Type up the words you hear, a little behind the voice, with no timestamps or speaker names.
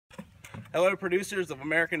Hello, producers of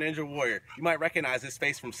American Ninja Warrior. You might recognize this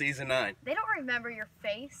face from season 9. They don't remember your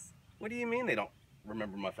face. What do you mean they don't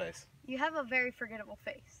remember my face? You have a very forgettable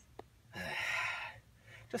face.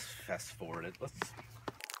 Just fast forward it.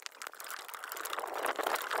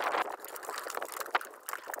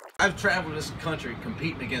 I've traveled this country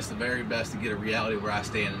competing against the very best to get a reality where I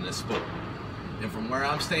stand in this sport. And from where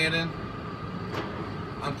I'm standing,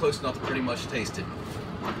 I'm close enough to pretty much taste it.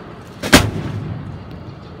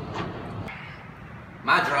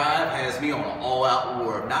 My drive has me on an all-out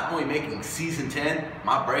war of not only making season 10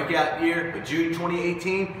 my breakout year, but June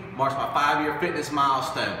 2018 marks my 5-year fitness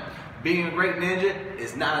milestone. Being a great ninja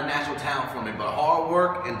is not a natural talent for me, but hard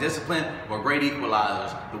work and discipline are great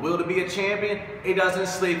equalizers. The will to be a champion, it doesn't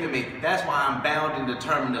sleep in me. That's why I'm bound and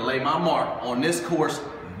determined to lay my mark on this course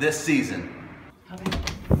this season.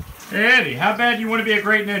 Hey Eddie, how bad do you want to be a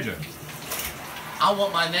great ninja? I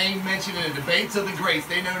want my name mentioned in the debates of the greats.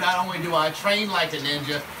 They know not only do I train like a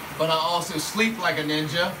ninja, but I also sleep like a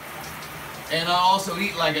ninja, and I also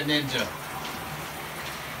eat like a ninja.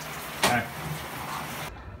 Okay.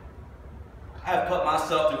 I have put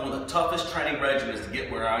myself through one of the toughest training regimens to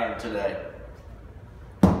get where I am today.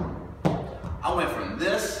 I went from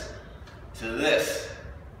this to this.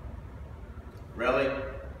 Really?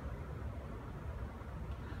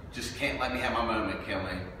 Just can't let me have my moment,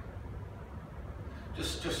 Kelly.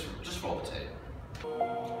 Just roll the tape.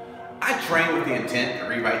 I train with the intent to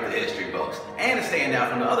rewrite the history books and to stand out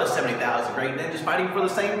from the other 70,000 great ninjas fighting for the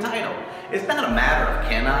same title. It's not a matter of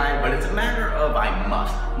can I, but it's a matter of I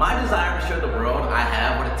must. My desire to show the world I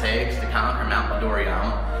have what it takes to conquer Mount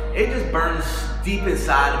Midoriyama, it just burns deep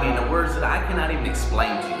inside of me in the words that I cannot even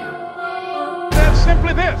explain to you. That's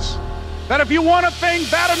simply this, that if you want a thing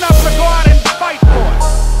bad enough to go out and fight for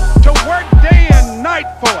it, to work day and night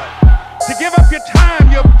for it, to give up your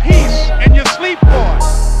time, your peace, and your sleep for it,